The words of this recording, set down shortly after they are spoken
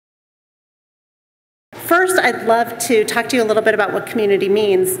First, I'd love to talk to you a little bit about what community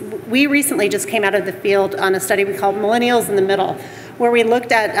means. We recently just came out of the field on a study we called Millennials in the Middle, where we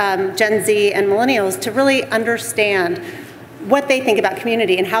looked at Gen Z and millennials to really understand what they think about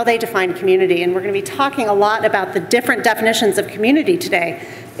community and how they define community. And we're going to be talking a lot about the different definitions of community today.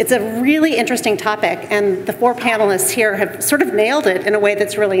 It's a really interesting topic, and the 4 panelists here have sort of nailed it in a way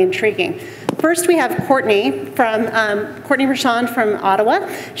that's really intriguing. First, we have Courtney Rochon from Ottawa.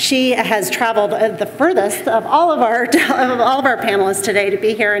 She has traveled the furthest of all of our panelists today to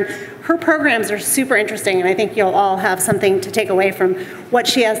be here, and her programs are super interesting, and I think you'll all have something to take away from what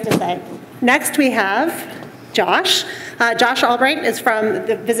she has to say. Next, we have Josh. Josh Albrecht is from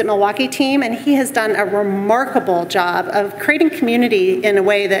the Visit Milwaukee team, and he has done a remarkable job of creating community in a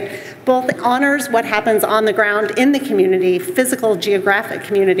way that both honors what happens on the ground in the community, physical, geographic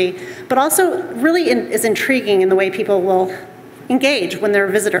community, but also really is intriguing in the way people will engage when they're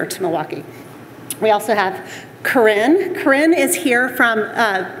a visitor to Milwaukee. We also have Corinne. Corinne is here from,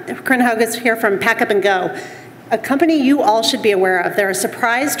 Corinne Hogge is here from Pack Up and Go, a company you all should be aware of. They're a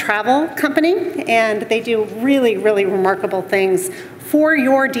surprise travel company, and they do really, really remarkable things for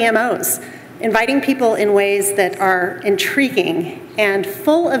your DMOs, inviting people in ways that are intriguing and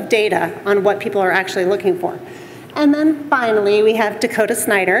full of data on what people are actually looking for. And then finally, we have Dakota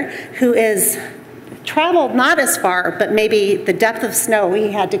Snider, who is traveled not as far, but maybe the depth of snow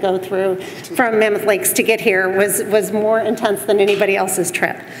we had to go through from Mammoth Lakes to get here was more intense than anybody else's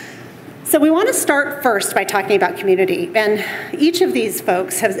trip. So we want to start first by talking about community, and each of these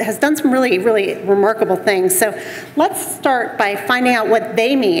folks has done some really, really remarkable things. So let's start by finding out what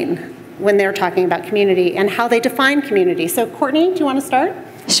they mean when they're talking about community and how they define community. So Courtney, do you want to start?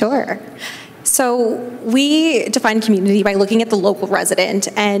 Sure. So we define community by looking at the local resident,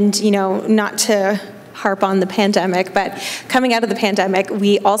 and not to harp on the pandemic, but coming out of the pandemic,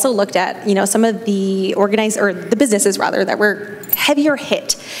 we also looked at, some of the the businesses rather, that were heavier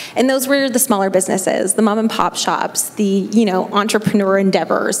hit. And those were the smaller businesses, the mom and pop shops, the, entrepreneur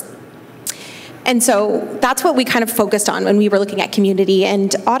endeavors. And so that's what we kind of focused on when we were looking at community.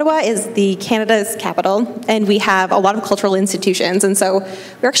 And Ottawa is Canada's capital, and we have a lot of cultural institutions. And so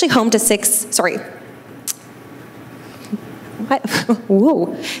we're actually home to six of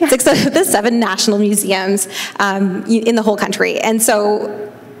the 7 national museums in the whole country. And so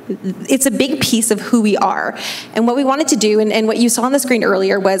it's a big piece of who we are. And what we wanted to do, and what you saw on the screen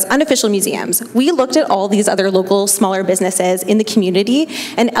earlier, was unofficial museums. We looked at all these other local, smaller businesses in the community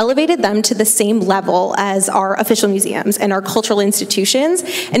and elevated them to the same level as our official museums and our cultural institutions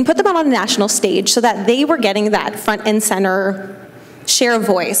and put them on a national stage so that they were getting that front and center share of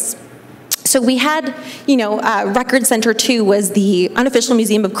voice. So we had, Record Center 2 was the unofficial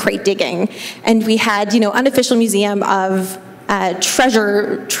museum of crate digging, and we had, unofficial museum of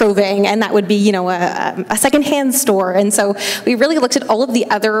treasure troving, and that would be, a secondhand store. And so we really looked at all of the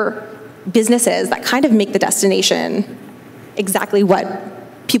other businesses that kind of make the destination exactly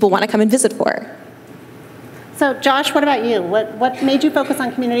what people want to come and visit for. So Josh, what about you? What made you focus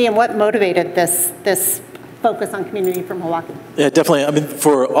on community, and what motivated this focus on community for Milwaukee? Yeah, definitely. I mean,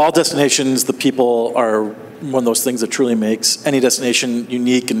 for all destinations, the people are one of those things that truly makes any destination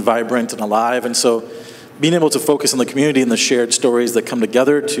unique and vibrant and alive. And so being able to focus on the community and the shared stories that come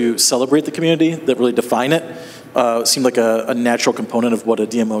together to celebrate the community, that really define it, seemed like a natural component of what a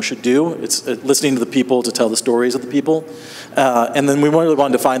DMO should do. It's listening to the people to tell the stories of the people. And then we really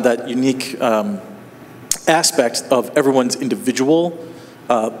wanted to find that unique aspect of everyone's individual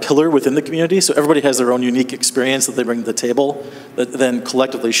pillar within the community. So everybody has their own unique experience that they bring to the table that then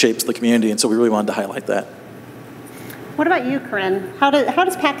collectively shapes the community. And so we really wanted to highlight that. What about you, Corinne? How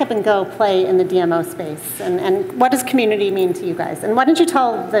does Pack Up and Go play in the DMO space? And what does community mean to you guys? And why don't you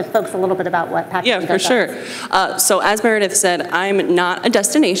tell the folks a little bit about what Pack Up and Go does? Yeah, for sure. So as Meredith said, I'm not a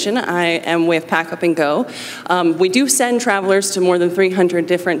destination. I am with Pack Up and Go. We do send travelers to more than 300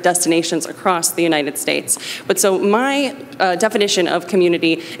 different destinations across the United States. But so my definition of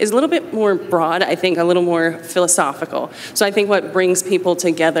community is a little bit more broad, I think a little more philosophical. So I think what brings people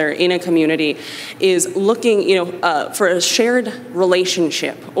together in a community is looking, for a shared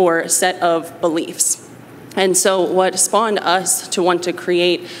relationship or set of beliefs. And so what spawned us to want to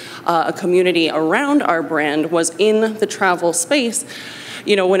create a community around our brand was in the travel space.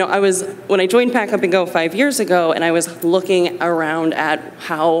 When I joined Pack Up and Go 5 years ago, and I was looking around at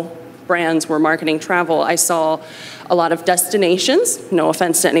how brands were marketing travel, I saw a lot of destinations, no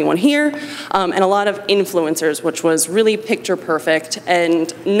offense to anyone here, and a lot of influencers, which was really picture perfect,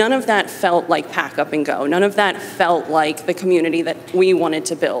 and none of that felt like Pack Up and Go. None of that felt like the community that we wanted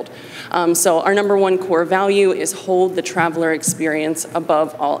to build. So our #1 core value is hold the traveler experience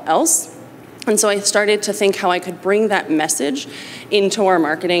above all else. And so I started to think how I could bring that message into our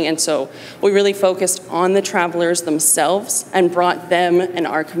marketing. And so we really focused on the travelers themselves and brought them and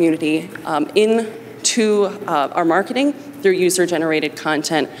our community into our marketing through user-generated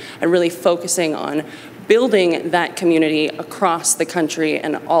content and really focusing on building that community across the country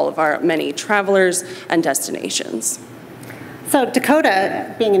and all of our many travelers and destinations. So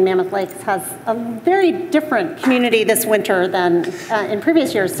Dakota, being in Mammoth Lakes, has a very different community this winter than in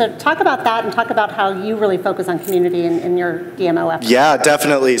previous years. So talk about that and talk about how you really focus on community in your DMO efforts. Yeah,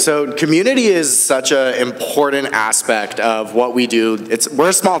 definitely. So community is such an important aspect of what we do. We're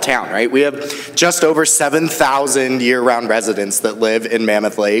a small town, right? We have just over 7,000 year-round residents that live in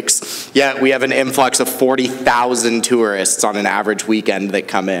Mammoth Lakes, yet we have an influx of 40,000 tourists on an average weekend that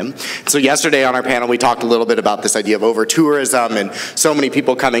come in. So yesterday on our panel, we talked a little bit about this idea of over-tourism and so many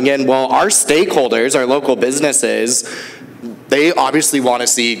people coming in. Well, our stakeholders, our local businesses, they obviously want to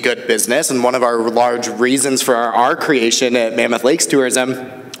see good business, and one of our large reasons for our creation at Mammoth Lakes Tourism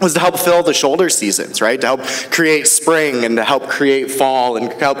was to help fill the shoulder seasons, right? To help create spring and to help create fall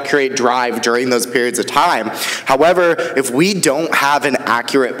and help create drive during those periods of time. However, if we don't have an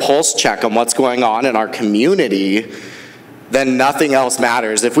accurate pulse check on what's going on in our community, then nothing else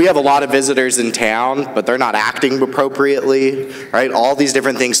matters. If we have a lot of visitors in town, but they're not acting appropriately, right, all these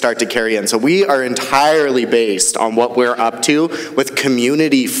different things start to carry in. So we are entirely based on what we're up to with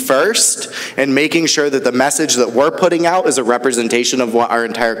community first and making sure that the message that we're putting out is a representation of what our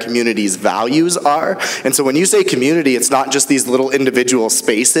entire community's values are. And so when you say community, it's not just these little individual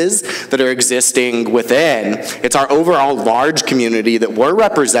spaces that are existing within. It's our overall large community that we're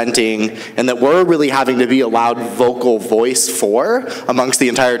representing and that we're really having to be a loud vocal voice for amongst the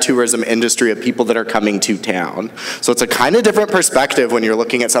entire tourism industry of people that are coming to town. So it's a kind of different perspective when you're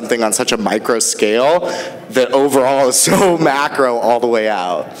looking at something on such a micro scale that overall is so macro all the way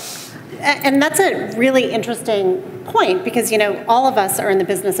out. And that's a really interesting point because, you know, all of us are in the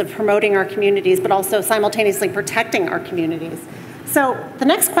business of promoting our communities, but also simultaneously protecting our communities. So the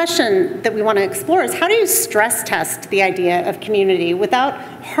next question that we want to explore is how do you stress test the idea of community without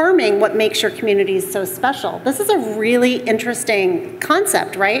harming what makes your communities so special? This is a really interesting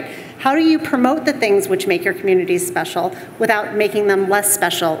concept, right? How do you promote the things which make your communities special without making them less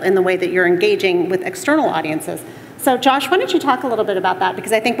special in the way that you're engaging with external audiences? So Josh, why don't you talk a little bit about that?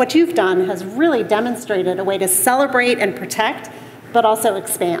 Because I think what you've done has really demonstrated a way to celebrate and protect, but also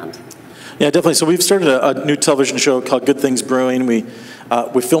expand. Yeah, definitely. So we've started a new television show called Good Things Brewing. We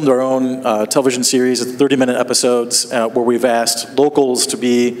filmed our own television series, 30-minute episodes, where we've asked locals to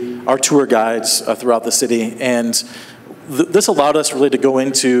be our tour guides throughout the city. And this allowed us really to go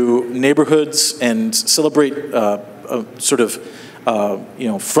into neighborhoods and celebrate from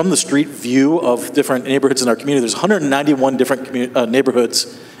the street view of different neighborhoods in our community. There's 191 different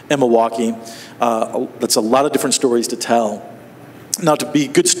neighborhoods in Milwaukee. That's a lot of different stories to tell. Now, to be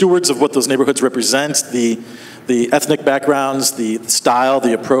good stewards of what those neighborhoods represent, the ethnic backgrounds, the style,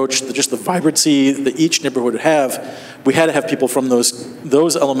 the approach, just the vibrancy that each neighborhood would have, we had to have people from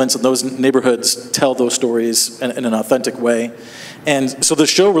those elements and those neighborhoods tell those stories in an authentic way. And so the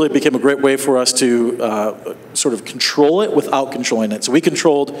show really became a great way for us to sort of control it without controlling it. So we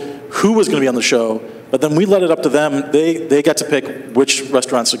controlled who was going to be on the show, but then we let it up to them. They got to pick which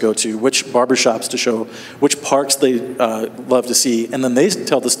restaurants to go to, which barbershops to show, which parks they love to see, and then they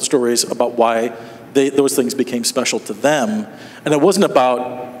tell us the stories about why those things became special to them. And it wasn't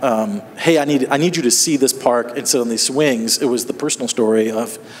about, hey, I need you to see this park and sit on these swings. It was the personal story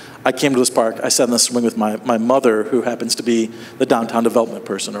of, I came to this park, I sat on the swing with my mother, who happens to be the downtown development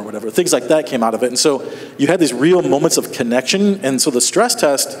person or whatever. Things like that came out of it. And so you had these real moments of connection. And so the stress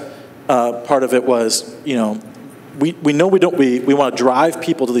test part of it was, you know, we know we want to drive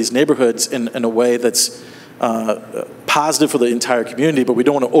people to these neighborhoods in a way that's positive for the entire community, but we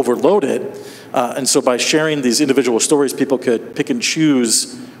don't want to overload it. And so by sharing these individual stories, people could pick and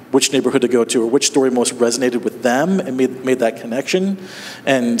choose which neighborhood to go to or which story most resonated with them and made that connection.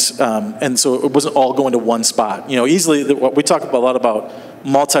 And so it wasn't all going to one spot. You know, easily, we talk a lot about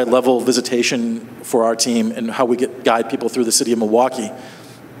multi-level visitation for our team and how we guide people through the city of Milwaukee.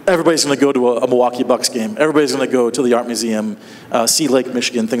 Everybody's going to go to a Milwaukee Bucks game. Everybody's going to go to the art museum, see Lake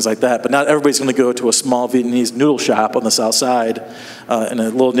Michigan, things like that. But not everybody's going to go to a small Vietnamese noodle shop on the south side in a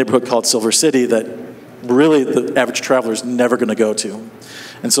little neighborhood called Silver City that really the average traveler is never going to go to.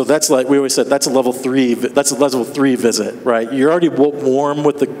 And so that's like we always said, that's a level 3. That's a level 3 visit, right? You're already warm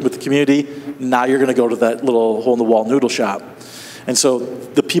with the community. Now you're going to go to that little hole-in-the-wall noodle shop. And so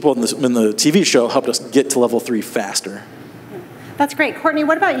the people in the TV show helped us get to level 3 faster. That's great. Courtney,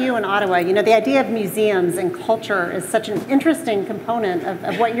 what about you in Ottawa? You know, the idea of museums and culture is such an interesting component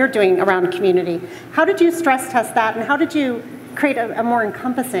of what you're doing around community. How did you stress test that, and how did you create a more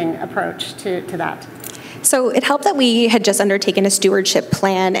encompassing approach to that? So it helped that we had just undertaken a stewardship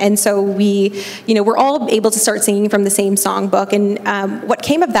plan, and so we're all able to start singing from the same songbook. And what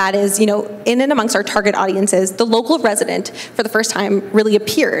came of that is, in and amongst our target audiences, the local resident for the first time really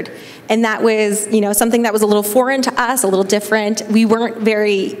appeared, and that was, something that was a little foreign to us, a little different. We weren't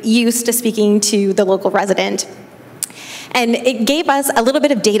very used to speaking to the local resident. And it gave us a little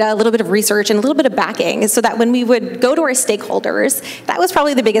bit of data, a little bit of research, and a little bit of backing so that when we would go to our stakeholders, that was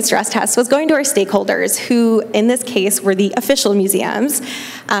probably the biggest stress test, was going to our stakeholders, who in this case were the official museums.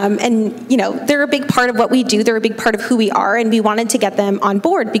 They're a big part of what we do, they're a big part of who we are, and we wanted to get them on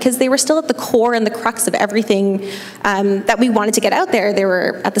board because they were still at the core and the crux of everything that we wanted to get out there. They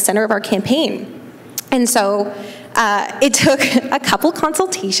were at the center of our campaign. And so it took a couple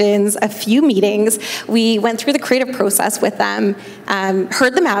consultations, a few meetings. We went through the creative process with them,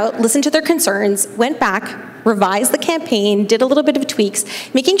 heard them out, listened to their concerns, went back, revised the campaign, did a little bit of tweaks,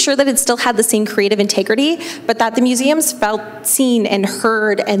 making sure that it still had the same creative integrity, but that the museums felt seen and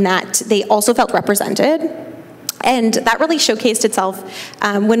heard and that they also felt represented. And that really showcased itself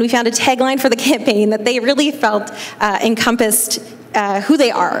when we found a tagline for the campaign that they really felt encompassed who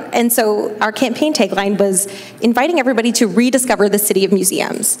they are. And so our campaign tagline was inviting everybody to rediscover the city of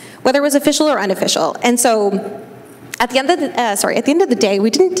museums, whether it was official or unofficial. And so at the end of the day, we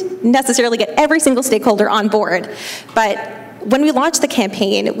didn't necessarily get every single stakeholder on board, but when we launched the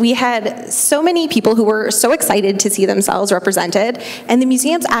campaign, we had so many people who were so excited to see themselves represented, and the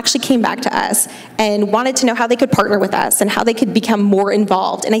museums actually came back to us and wanted to know how they could partner with us and how they could become more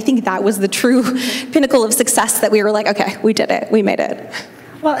involved. And I think that was the true pinnacle of success, that we were like, okay, we did it, we made it.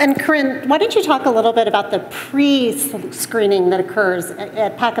 Well, and Corinne, why don't you talk a little bit about the pre-screening that occurs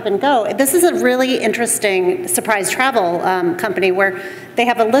at Pack Up and Go? This is a really interesting surprise travel company where they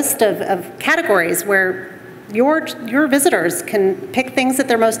have a list of categories where your visitors can pick things that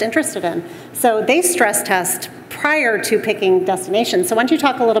they're most interested in. So they stress test prior to picking destinations. So why don't you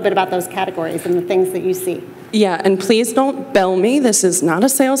talk a little bit about those categories and the things that you see? Yeah, and please don't bell me. This is not a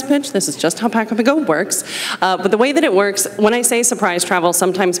sales pitch. This is just how Pack Up and Go works. But the way that it works, when I say surprise travel,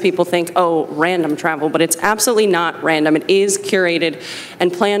 sometimes people think, oh, random travel, but it's absolutely not random. It is curated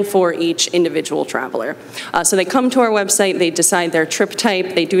and planned for each individual traveler. So they come to our website, they decide their trip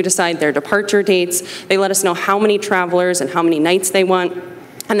type, they do decide their departure dates, they let us know how many travelers and how many nights they want.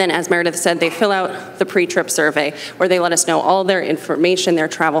 And then, as Meredith said, they fill out the pre-trip survey where they let us know all their information, their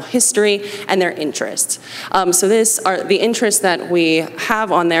travel history, and their interests. So these are the interests that we have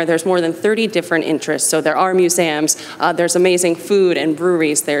on there. There's more than 30 different interests. So there are museums, there's amazing food and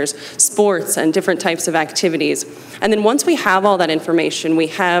breweries, there's sports and different types of activities. And then once we have all that information, we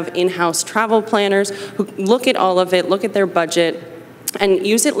have in-house travel planners who look at all of it, look at their budget, and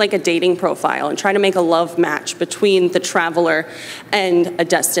use it like a dating profile and try to make a love match between the traveler and a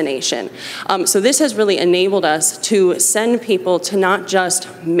destination. So this has really enabled us to send people to not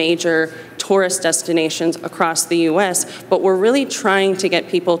just major tourist destinations across the US, but we're really trying to get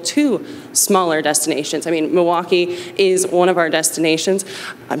people to smaller destinations. I mean, Milwaukee is one of our destinations.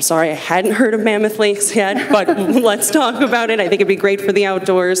 I'm sorry, I hadn't heard of Mammoth Lakes yet, but let's talk about it. I think it'd be great for the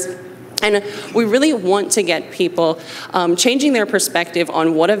outdoors. And we really want to get people changing their perspective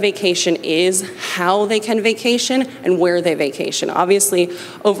on what a vacation is, how they can vacation, and where they vacation. Obviously,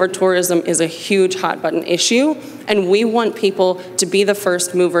 over-tourism is a huge hot-button issue, and we want people to be the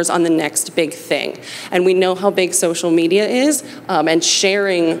first movers on the next big thing. And we know how big social media is, and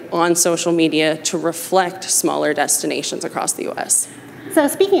sharing on social media to reflect smaller destinations across the US. So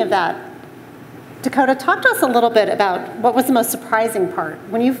speaking of that, Dakota, talk to us a little bit about what was the most surprising part.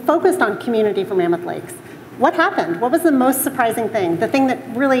 When you focused on community for Mammoth Lakes, what happened? What was the most surprising thing? The thing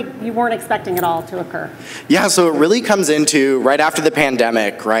that really you weren't expecting at all to occur? Yeah, so it really comes into right after the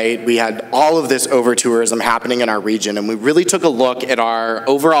pandemic, right? We had all of this over-tourism happening in our region, and we really took a look at our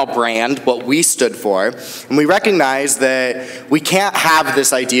overall brand, what we stood for, and we recognized that we can't have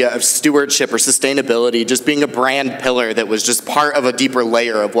this idea of stewardship or sustainability just being a brand pillar that was just part of a deeper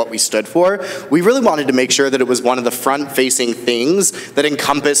layer of what we stood for. We really wanted to make sure that it was one of the front-facing things that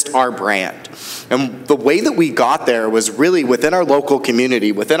encompassed our brand. And the way that we got there was really within our local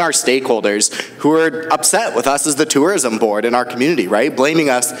community, within our stakeholders who were upset with us as the tourism board in our community, right? Blaming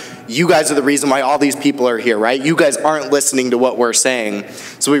us, you guys are the reason why all these people are here, right? You guys aren't listening to what we're saying.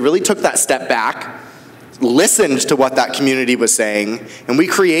 So we really took that step back, listened to what that community was saying, and we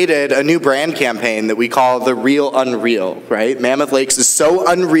created a new brand campaign that we call The Real Unreal, right? Mammoth Lakes is so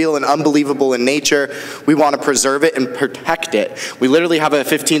unreal and unbelievable in nature, we want to preserve it and protect it. We literally have a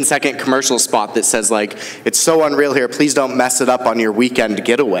 15-second commercial spot that says, like, it's so unreal here, please don't mess it up on your weekend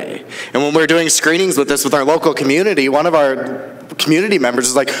getaway. And when we're doing screenings with this with our local community, one of our community members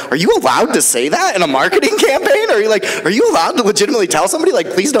is like, are you allowed to say that in a marketing campaign? Are you allowed to legitimately tell somebody, like,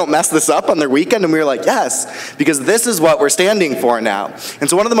 please don't mess this up on their weekend? And we were like, yes, because this is what we're standing for now. And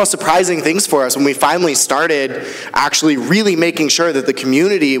so one of the most surprising things for us when we finally started actually really making sure that the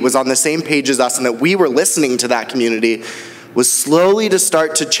community was on the same page as us and that we were listening to that community was slowly to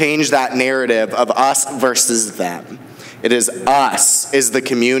start to change that narrative of us versus them. It is us, is the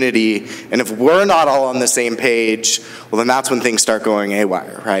community, and if we're not all on the same page, well, then that's when things start going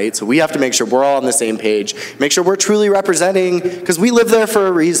haywire, right? So we have to make sure we're all on the same page, make sure we're truly representing, because we live there for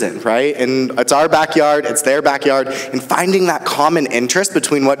a reason, right? And it's our backyard, it's their backyard, and finding that common interest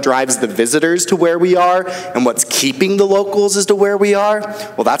between what drives the visitors to where we are and what's keeping the locals as to where we are,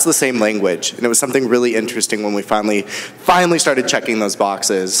 well, that's the same language. And it was something really interesting when we finally started checking those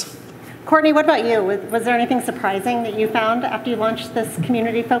boxes. Courtney, what about you? Was there anything surprising that you found after you launched this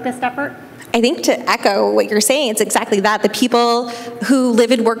community-focused effort? I think to echo what you're saying, it's exactly that. The people who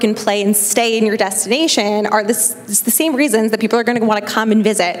live and work and play and stay in your destination are the same reasons that people are going to want to come and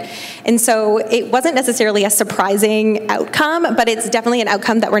visit. And so it wasn't necessarily a surprising outcome, but it's definitely an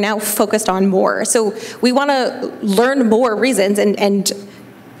outcome that we're now focused on more. So we want to learn more reasons and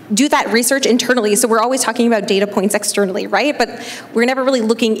do that research internally. So we're always talking about data points externally, right? But we're never really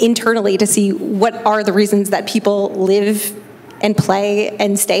looking internally to see what are the reasons that people live and play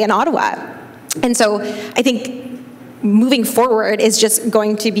and stay in Ottawa. And so I think moving forward is just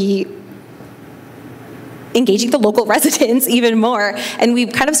going to be engaging the local residents even more. And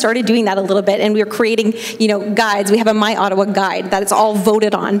we've kind of started doing that a little bit, and we're creating, guides. We have a My Ottawa guide that is all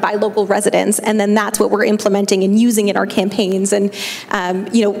voted on by local residents, and then that's what we're implementing and using in our campaigns, and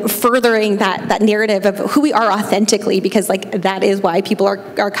furthering that narrative of who we are authentically, because that is why people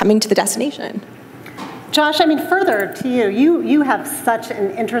are coming to the destination. Josh, further to you have such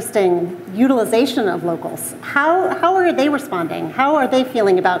an interesting utilization of locals. How are they responding? How are they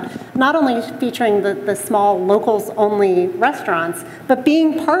feeling about not only featuring the small locals-only restaurants, but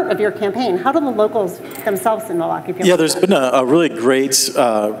being part of your campaign? How do the locals themselves in Milwaukee feel? Yeah, there's been a really great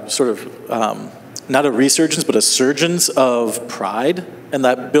not a resurgence, but a surgence of pride, and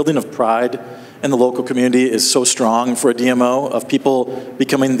that building of pride in the local community is so strong for a DMO, of people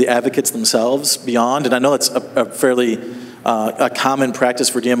becoming the advocates themselves beyond. And I know that's a fairly a common practice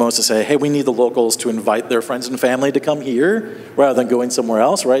for DMOs to say, hey, we need the locals to invite their friends and family to come here rather than going somewhere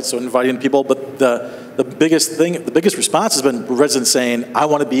else, right? So inviting people, but the biggest response has been residents saying, I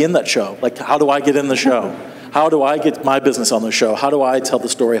want to be in that show. Like, how do I get in the show? How do I get my business on the show? How do I tell the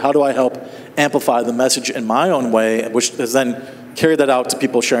story? How do I help amplify the message in my own way, which has then carried that out to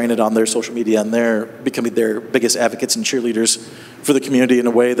people sharing it on their social media, and they're becoming their biggest advocates and cheerleaders for the community in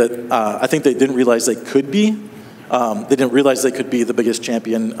a way that I think they didn't realize they could be. They didn't realize they could be the biggest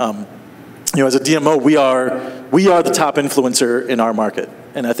champion. As a DMO, we are the top influencer in our market,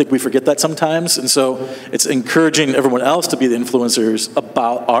 and I think we forget that sometimes. And so it's encouraging everyone else to be the influencers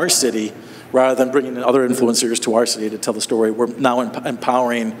about our city, rather than bringing in other influencers to our city to tell the story. We're now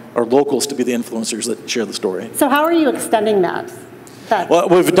empowering our locals to be the influencers that share the story. So how are you extending that? Well,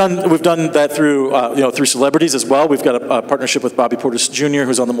 we've done that through celebrities as well. We've got a partnership with Bobby Portis Jr.,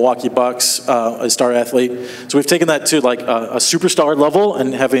 who's on the Milwaukee Bucks, a star athlete. So we've taken that to a superstar level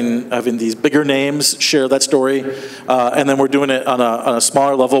and having these bigger names share that story, and then we're doing it on a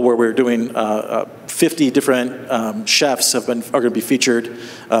smaller level where we're doing 50 different chefs are going to be featured.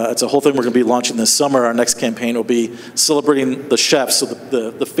 It's a whole thing we're going to be launching this summer. Our next campaign will be celebrating the chefs, so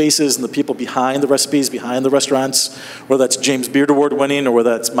the faces and the people behind the recipes, behind the restaurants, whether that's James Beard Award winning or whether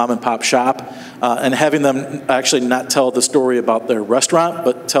that's mom and pop shop, and having them actually not tell the story about their restaurant,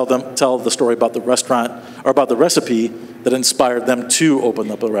 but tell the story about the restaurant or about the recipe that inspired them to open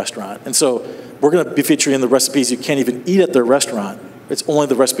up a restaurant. And so we're going to be featuring the recipes you can't even eat at their restaurant. It's only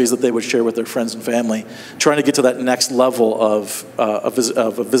the recipes that they would share with their friends and family, trying to get to that next level of a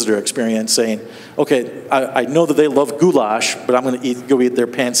visitor experience, saying, okay, I know that they love goulash, but I'm going to go eat their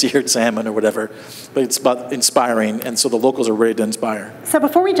pan-seared salmon or whatever. But it's about inspiring, and so the locals are ready to inspire. So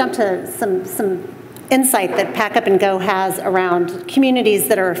before we jump to some insight that Pack Up and Go has around communities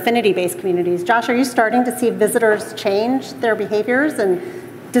that are affinity-based communities, Josh, are you starting to see visitors change their behaviors and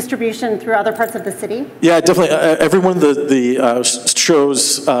distribution through other parts of the city? Yeah, definitely. Every one of the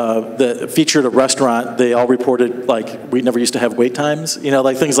shows that featured a restaurant, they all reported like we never used to have wait times,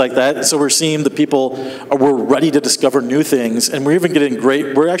 like things like that. So we're seeing the people were ready to discover new things, and we're even getting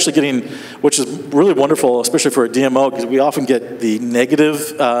we're actually getting, which is really wonderful, especially for a DMO, because we often get the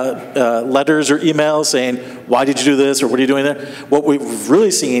negative letters or emails saying, why did you do this, or what are you doing there? What we've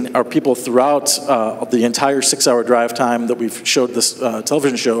really seen are people throughout the entire 6-hour drive time that we've showed this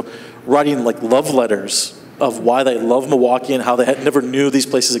television show writing like love letters of why they love Milwaukee and how they never knew these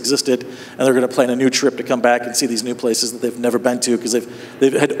places existed, and they're going to plan a new trip to come back and see these new places that they've never been to because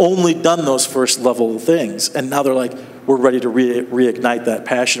they've had only done those first level things, and now they're like, we're ready to reignite that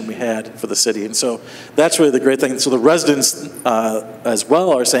passion we had for the city. And so that's really the great thing. So the residents as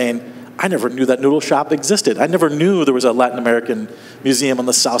well are saying, I never knew that noodle shop existed. I never knew there was a Latin American museum on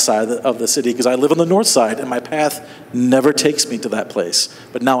the south side of the city because I live on the north side and my path never takes me to that place.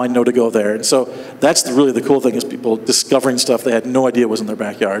 But now I know to go there. And so that's really the cool thing, is people discovering stuff they had no idea was in their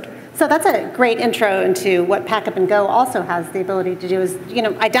backyard. So that's a great intro into what Pack Up and Go also has the ability to do, is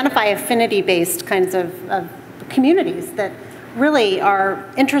identify affinity-based kinds of communities that really are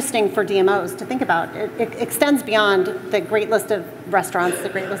interesting for DMOs to think about. It extends beyond the great list of restaurants, the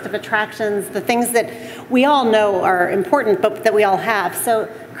great list of attractions, the things that we all know are important, but that we all have. So,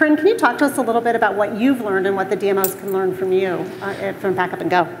 Corinne, can you talk to us a little bit about what you've learned and what the DMOs can learn from you, from Pack Up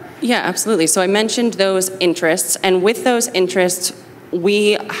and Go? Yeah, absolutely. So I mentioned those interests, and with those interests,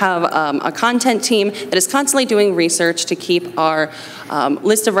 we have a content team that is constantly doing research to keep our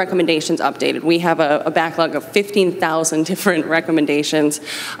list of recommendations updated. We have a backlog of 15,000 different recommendations.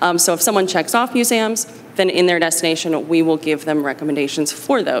 So if someone checks off museums, then in their destination, we will give them recommendations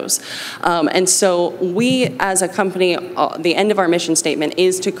for those. And so we, as a company, the end of our mission statement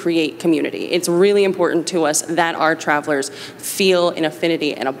is to create community. It's really important to us that our travelers feel an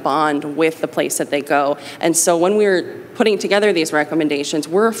affinity and a bond with the place that they go. And so when we're putting together these recommendations,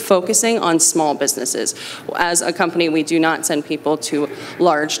 we're focusing on small businesses. As a company, we do not send people to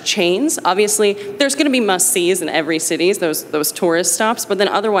large chains. Obviously, there's going to be must-sees in every city, those tourist stops, but then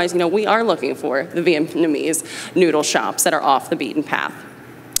otherwise, we are looking for the Vietnamese noodle shops that are off the beaten path.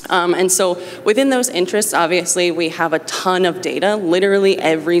 And so within those interests, obviously, we have a ton of data. Literally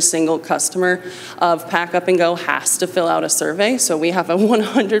every single customer of Pack Up and Go has to fill out a survey. So we have a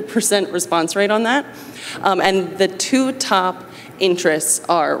 100% response rate on that. And the two top interests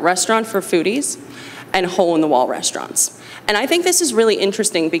are restaurant for foodies and hole-in-the-wall restaurants. And I think this is really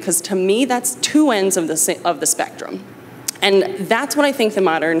interesting because to me, that's two ends of the spectrum. And that's what I think the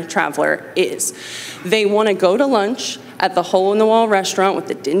modern traveler is. They want to go to lunch at the hole-in-the-wall restaurant with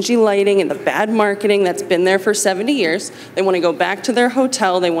the dingy lighting and the bad marketing that's been there for 70 years. They want to go back to their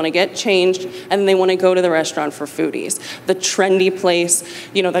hotel, they want to get changed, and they want to go to the restaurant for foodies. The trendy place,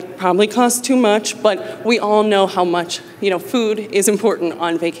 that probably costs too much, but we all know how much, food is important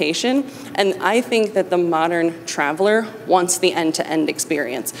on vacation. And I think that the modern traveler wants the end-to-end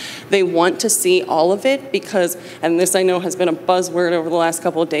experience. They want to see all of it because, and this I know has been a buzzword over the last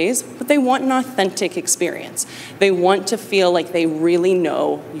couple of days, but they want an authentic experience. They want to feel like they really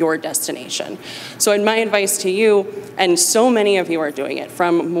know your destination. So my advice to you, and so many of you are doing it,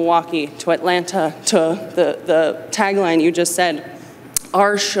 from Milwaukee to Atlanta to the tagline you just said,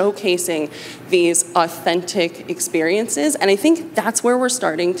 are showcasing these authentic experiences. And I think that's where we're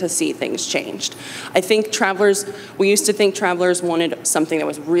starting to see things changed. I think we used to think travelers wanted something that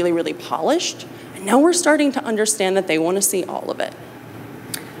was really, really polished. And now we're starting to understand that they want to see all of it.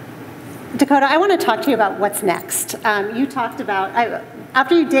 Dakota, I want to talk to you about what's next. You talked about,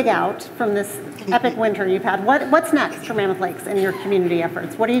 after you dig out from this epic winter you've had, what's next for Mammoth Lakes and your community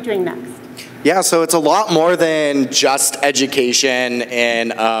efforts? What are you doing next? Yeah, so it's a lot more than just education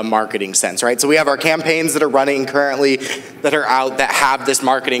in a marketing sense, right? So we have our campaigns that are running currently that are out that have this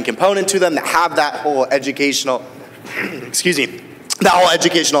marketing component to them, that have that whole educational, that whole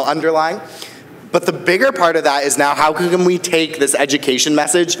educational underlying. But the bigger part of that is now how can we take this education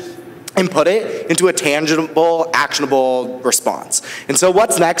message and put it into a tangible, actionable response. And so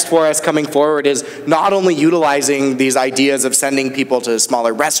what's next for us coming forward is not only utilizing these ideas of sending people to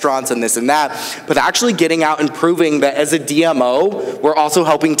smaller restaurants and this and that, but actually getting out and proving that as a DMO, we're also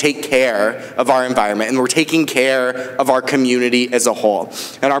helping take care of our environment and we're taking care of our community as a whole.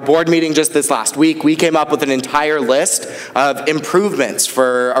 In our board meeting just this last week, we came up with an entire list of improvements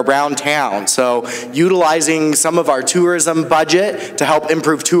for around town. So utilizing some of our tourism budget to help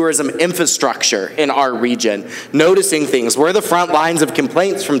improve tourism infrastructure in our region, noticing things. We're the front lines of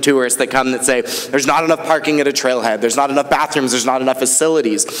complaints from tourists that come that say, there's not enough parking at a trailhead, there's not enough bathrooms, there's not enough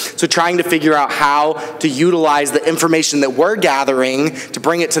facilities. So trying to figure out how to utilize the information that we're gathering to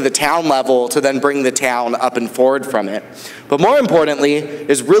bring it to the town level to then bring the town up and forward from it. But more importantly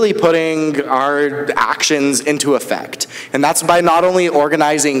is really putting our actions into effect. And that's by not only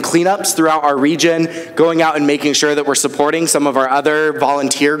organizing cleanups throughout our region, going out and making sure that we're supporting some of our other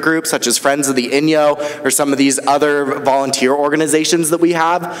volunteer groups, such as Friends of the Inyo, or some of these other volunteer organizations that we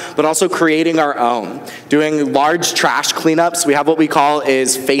have, but also creating our own. Doing large trash cleanups. We have what we call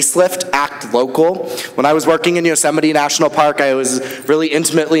is Facelift, Act Local. When I was working in Yosemite National Park, I was really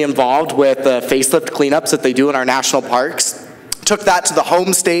intimately involved with the facelift cleanups that they do in our national parks. Took that to the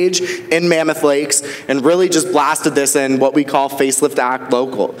home stage in Mammoth Lakes and really just blasted this in what we call Facelift Act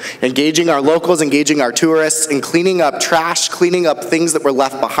Local. Engaging our locals, engaging our tourists, and cleaning up trash, cleaning up things that were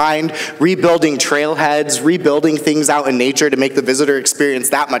left behind, rebuilding trailheads, rebuilding things out in nature to make the visitor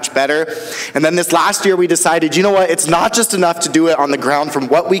experience that much better. And then this last year we decided, you know what, it's not just enough to do it on the ground from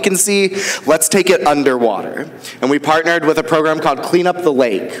what we can see, let's take it underwater. And we partnered with a program called Clean Up the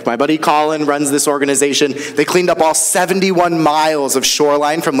Lake. My buddy Colin runs this organization. They cleaned up all 71 miles of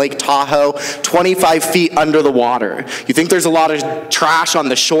shoreline from Lake Tahoe, 25 feet under the water. You think there's a lot of trash on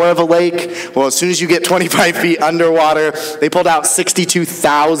the shore of a lake? Well, as soon as you get 25 feet underwater, they pulled out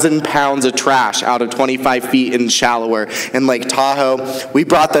 62,000 pounds of trash out of 25 feet in shallower in Lake Tahoe. We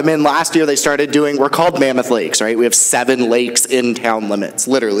brought them in last year. They started doing, we're called Mammoth Lakes, right? We have 7 lakes in town limits.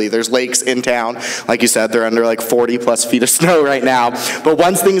 Literally, there's lakes in town. Like you said, they're under like 40 plus feet of snow right now. But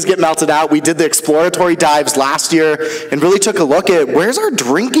once things get melted out, we did the exploratory dives last year and really took a look at where's our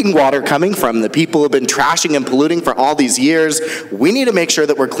drinking water coming from that people have been trashing and polluting for all these years. We need to make sure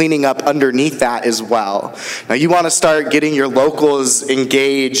that we're cleaning up underneath that as well. Now you want to start getting your locals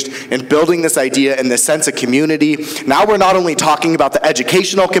engaged and building this idea and this sense of community. Now we're not only talking about the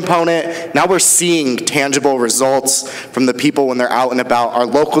educational component, now we're seeing tangible results from the people when they're out and about. Our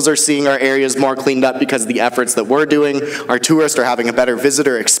locals are seeing our areas more cleaned up because of the efforts that we're doing. Our tourists are having a better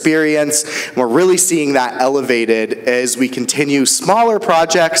visitor experience. And we're really seeing that elevated as we continue smaller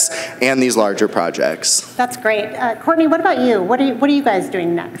projects and these larger projects. That's great. Courtney, what about you? What are you guys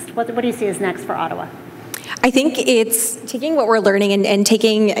doing next? What do you see as next for Ottawa? I think it's taking what we're learning and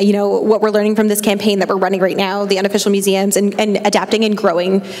taking, what we're learning from this campaign that we're running right now, the unofficial museums, and adapting and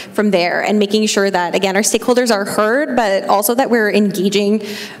growing from there and making sure that, again, our stakeholders are heard, but also that we're engaging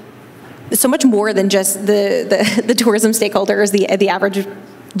so much more than just the tourism stakeholders, the average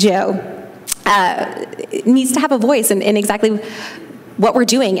Joe. Needs to have a voice in exactly what we're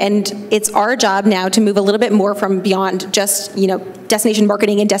doing, and it's our job now to move a little bit more from beyond just destination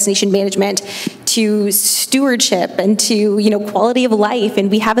marketing and destination management to stewardship and to quality of life,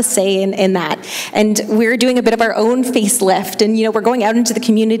 and we have a say in that. And we're doing a bit of our own facelift, and we're going out into the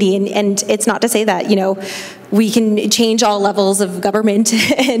community, and it's not to say that we can change all levels of government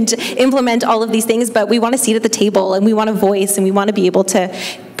and implement all of these things, but we want a seat at the table, and we want a voice, and we want to be able to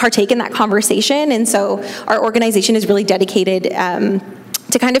partake in that conversation. And so our organization is really dedicated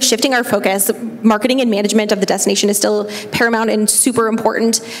to kind of shifting our focus. Marketing and management of the destination is still paramount and super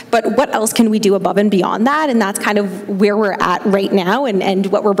important, but what else can we do above and beyond that? And that's kind of where we're at right now and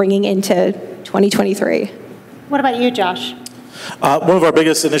what we're bringing into 2023. What about you, Josh? One of our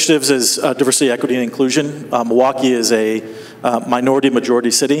biggest initiatives is diversity, equity, and inclusion. Milwaukee is a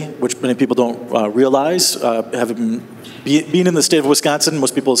minority-majority city, which many people don't realize. Being in the state of Wisconsin,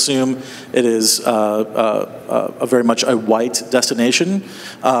 most people assume it is a very much a white destination.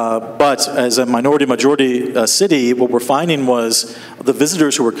 But as a minority-majority city, what we're finding was the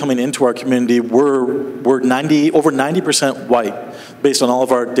visitors who were coming into our community were over 90% white, based on all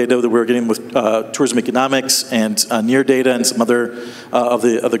of our data that we were getting with tourism economics and near data and some other of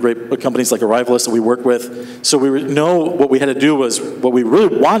the great companies like Arrivalist that we work with. So we know what we had to do was, what we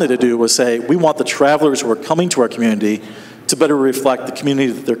really wanted to do was say, we want the travelers who are coming to our community to better reflect the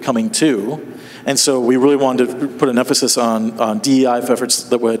community that they're coming to. And so we really wanted to put an emphasis on DEI efforts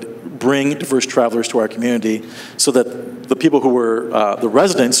that would bring diverse travelers to our community so that the people who were, the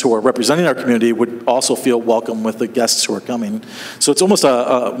residents who are representing our community would also feel welcome with the guests who are coming. So it's almost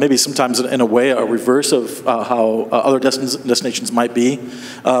maybe sometimes in a way a reverse of how other destinations might be.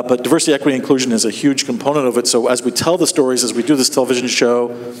 But diversity, equity, and inclusion is a huge component of it. So as we tell the stories, as we do this television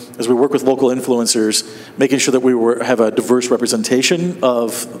show, as we work with local influencers, making sure that we have a diverse representation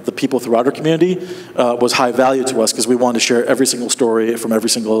of the people throughout our community was high value to us because we wanted to share every single story from every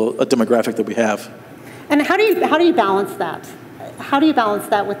single demographic that we have. And how do you balance that? How do you balance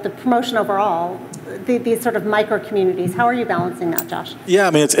that with the promotion overall these sort of micro communities. How are you balancing that, Josh? Yeah,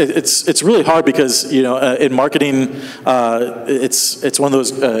 I mean, it's really hard because, you know, in marketing, it's one of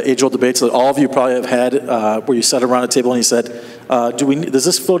those age-old debates that all of you probably have had, where you sat around a table and you said, does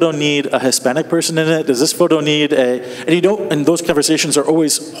this photo need a Hispanic person in it? Does this photo need and those conversations are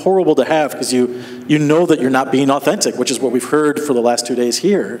always horrible to have because you know that you're not being authentic, which is what we've heard for the last 2 days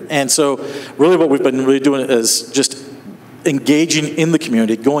here. And so really what we've been really doing is just engaging in the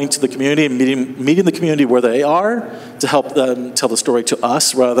community, going to the community and meeting the community where they are to help them tell the story to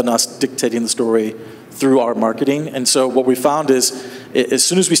us rather than us dictating the story through our marketing. And so what we found is as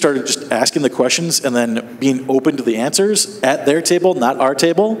soon as we started just asking the questions and then being open to the answers at their table, not our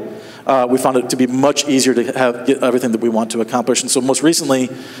table, we found it to be much easier to get everything that we want to accomplish. And so most recently,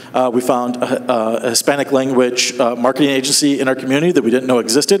 we found a Hispanic language marketing agency in our community that we didn't know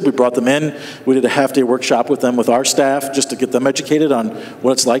existed. We brought them in. We did a half-day workshop with them with our staff just to get them educated on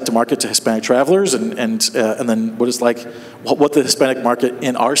what it's like to market to Hispanic travelers and then what it's like, what the Hispanic market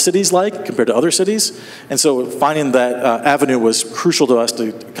in our cities like compared to other cities. And so finding that avenue was crucial to us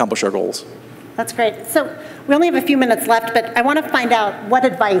to accomplish our goals. That's great. So we only have a few minutes left, but I want to find out what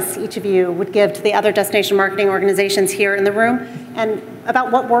advice each of you would give to the other destination marketing organizations here in the room and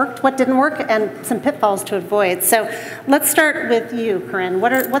about what worked, what didn't work, and some pitfalls to avoid. So let's start with you, Corinne.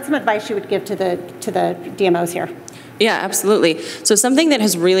 What's some advice you would give to the DMOs here? Yeah, absolutely. So something that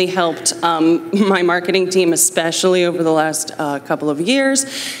has really helped my marketing team, especially over the last couple of years,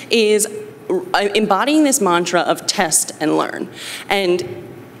 is embodying this mantra of test and learn. And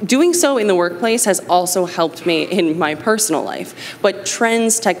doing so in the workplace has also helped me in my personal life. But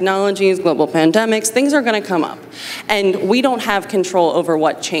trends, technologies, global pandemics, things are gonna come up. And we don't have control over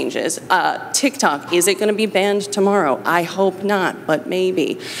what changes. TikTok, is it gonna be banned tomorrow? I hope not, but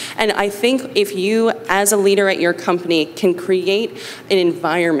maybe. And I think if you, as a leader at your company, can create an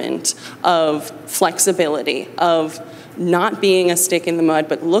environment of flexibility, of not being a stick in the mud,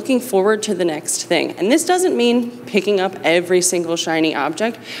 but looking forward to the next thing. And this doesn't mean picking up every single shiny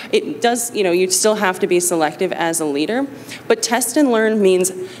object. It does, you know, you still have to be selective as a leader, but test and learn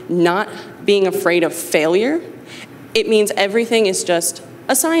means not being afraid of failure. It means everything is just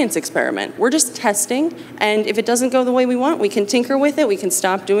a science experiment. We're just testing, and if it doesn't go the way we want, we can tinker with it, we can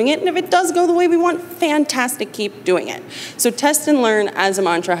stop doing it, and if it does go the way we want, fantastic, keep doing it. So test and learn as a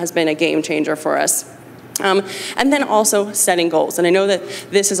mantra has been a game changer for us. And then also setting goals. And I know that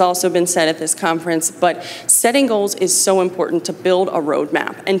this has also been said at this conference, but setting goals is so important to build a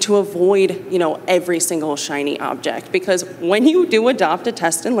roadmap and to avoid, you know, every single shiny object. Because when you do adopt a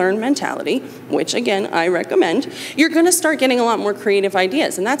test and learn mentality, which again, I recommend, you're gonna start getting a lot more creative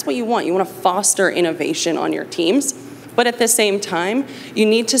ideas. And that's what you want. You wanna foster innovation on your teams. But at the same time, you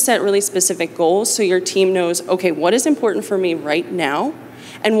need to set really specific goals so your team knows, okay, what is important for me right now?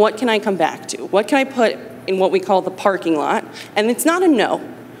 And what can I come back to? What can I put in what we call the parking lot? And it's not a no,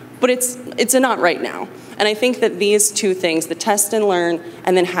 but it's a not right now. And I think that these two things, the test and learn,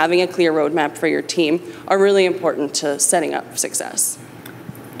 and then having a clear roadmap for your team, are really important to setting up success.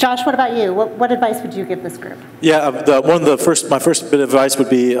 Josh, what about you? What advice would you give this group? Yeah, my first bit of advice would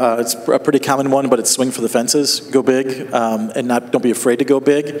be, it's a pretty common one, but it's swing for the fences, go big, and don't be afraid to go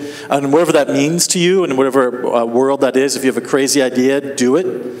big. And whatever that means to you, and whatever world that is, if you have a crazy idea, do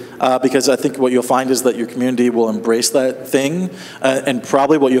it. Because I think what you'll find is that your community will embrace that thing, and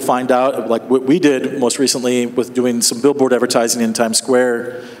probably what you'll find out, like what we did most recently with doing some billboard advertising in Times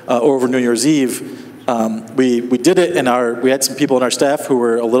Square over New Year's Eve. We did it, and we had some people in our staff who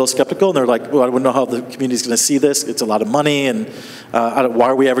were a little skeptical, and they're like, well, I don't know how the community's going to see this. It's a lot of money, and why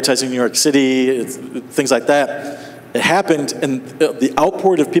are we advertising in New York City? Things like that. It happened, and the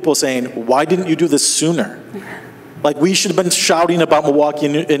outpour of people saying, why didn't you do this sooner? Like, we should have been shouting about Milwaukee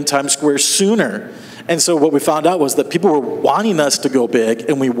in Times Square sooner. And so what we found out was that people were wanting us to go big,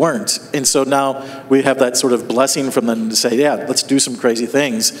 and we weren't. And so now we have that sort of blessing from them to say, yeah, let's do some crazy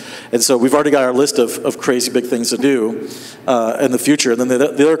things. And so we've already got our list of crazy big things to do in the future. And then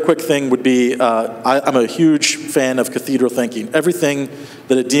the other quick thing would be, I'm a huge fan of cathedral thinking. Everything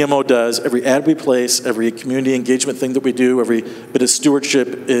that a DMO does, every ad we place, every community engagement thing that we do, every bit of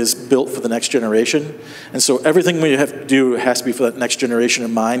stewardship is built for the next generation. And so everything we have to do has to be for that next generation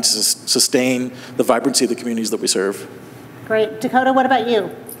in mind to sustain the vibrancy of the communities that we serve. Great. Dakota, what about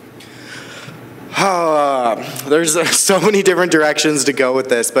you? There's so many different directions to go with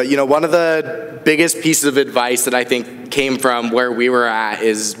this, but you know, one of the biggest pieces of advice that I think came from where we were at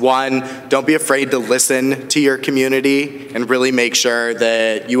is, one, don't be afraid to listen to your community and really make sure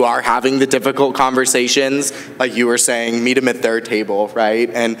that you are having the difficult conversations, like you were saying, meet them at their table, right?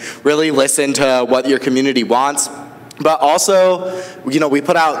 And really listen to what your community wants. But also, we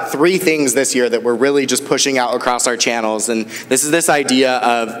put out 3 things this year that we're really just pushing out across our channels. And this is this idea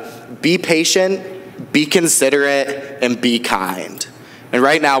of be patient, be considerate, and be kind. And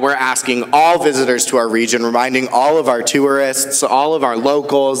right now we're asking all visitors to our region, reminding all of our tourists, all of our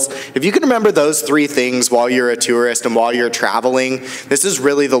locals, if you can remember those 3 things while you're a tourist and while you're traveling, this is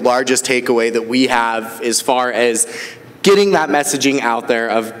really the largest takeaway that we have as far as getting that messaging out there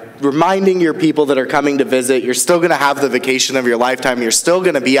of reminding your people that are coming to visit, you're still gonna have the vacation of your lifetime, you're still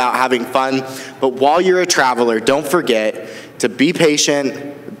gonna be out having fun, but while you're a traveler, don't forget to be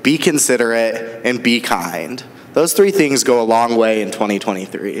patient, be considerate, and be kind. Those 3 things go a long way in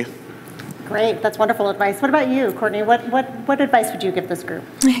 2023. Great, that's wonderful advice. What about you, Courtney? What advice would you give this group?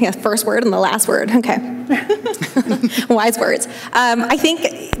 Yeah, first word and the last word, okay. Wise words. I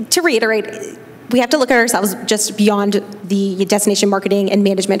think, to reiterate, we have to look at ourselves just beyond the destination marketing and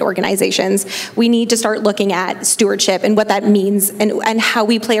management organizations. We need to start looking at stewardship and what that means and how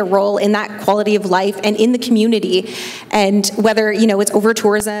we play a role in that quality of life and in the community. And whether it's over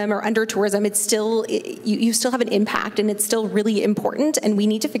tourism or under tourism, it's still, you still have an impact and it's still really important, and we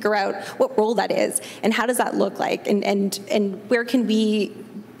need to figure out what role that is and how does that look like and where can we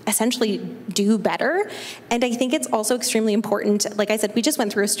essentially do better. And I think it's also extremely important, like I said, we just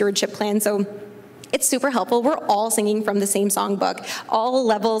went through a stewardship plan, so it's super helpful. We're all singing from the same songbook, all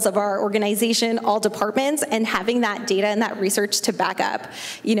levels of our organization, all departments, and having that data and that research to back up,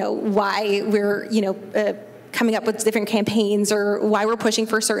 why we're, coming up with different campaigns or why we're pushing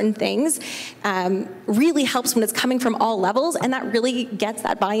for certain things really helps when it's coming from all levels, and that really gets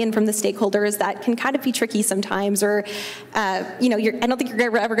that buy-in from the stakeholders that can kind of be tricky sometimes, or I don't think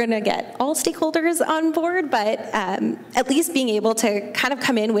you're ever going to get all stakeholders on board, but at least being able to kind of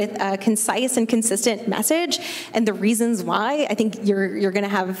come in with a concise and consistent message and the reasons why, I think you're going to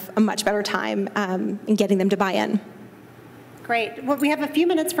have a much better time in getting them to buy in. Great. Well, we have a few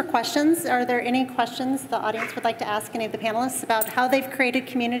minutes for questions. Are there any questions the audience would like to ask any of the panelists about how they've created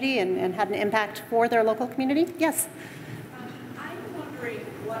community and had an impact for their local community? Yes? I'm wondering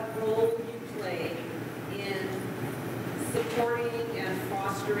what role you play in supporting and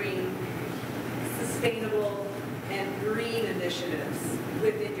fostering sustainable and green initiatives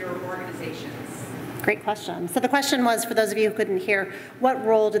within your organizations. Great question. So the question was, for those of you who couldn't hear, what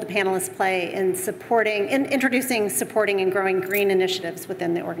role do the panelists play in introducing, supporting, and growing green initiatives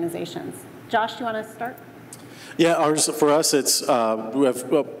within the organizations? Josh, do you want to start? Yeah, for us, it's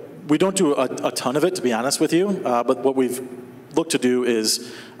we don't do a ton of it, to be honest with you, but what we've looked to do is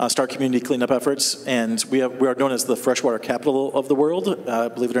start community cleanup efforts, and we are known as the freshwater capital of the world,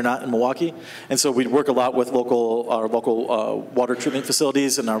 believe it or not, in Milwaukee. And so we work a lot with our local water treatment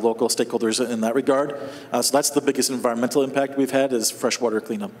facilities and our local stakeholders in that regard. So that's the biggest environmental impact we've had is freshwater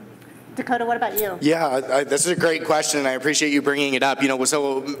cleanup. Dakota, what about you? Yeah, this is a great question, and I appreciate you bringing it up.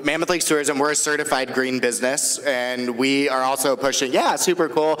 So Mammoth Lakes Tourism, we're a certified green business, and we are also pushing, super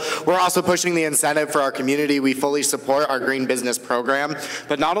cool. We're also pushing the incentive for our community. We fully support our green business program.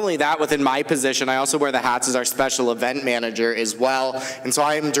 But not only that, within my position, I also wear the hats as our special event manager as well. And so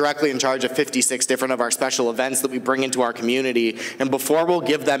I am directly in charge of 56 different of our special events that we bring into our community. And before we'll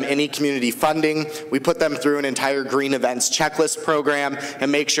give them any community funding, we put them through an entire green events checklist program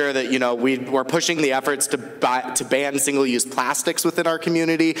and make sure that, we're pushing the efforts to ban single-use plastics within our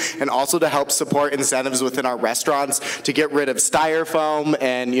community, and also to help support incentives within our restaurants to get rid of styrofoam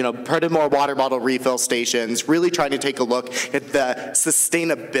and put in more water bottle refill stations, really trying to take a look at the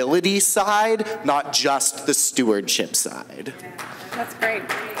sustainability side, not just the stewardship side. That's great.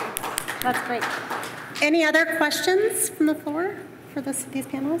 That's great. Any other questions from the floor for these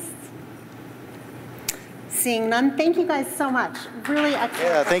panelists? Seeing none, thank you guys so much. Really excellent.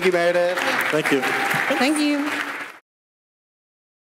 Yeah, thank you, Meredith. Thank you. Thank you.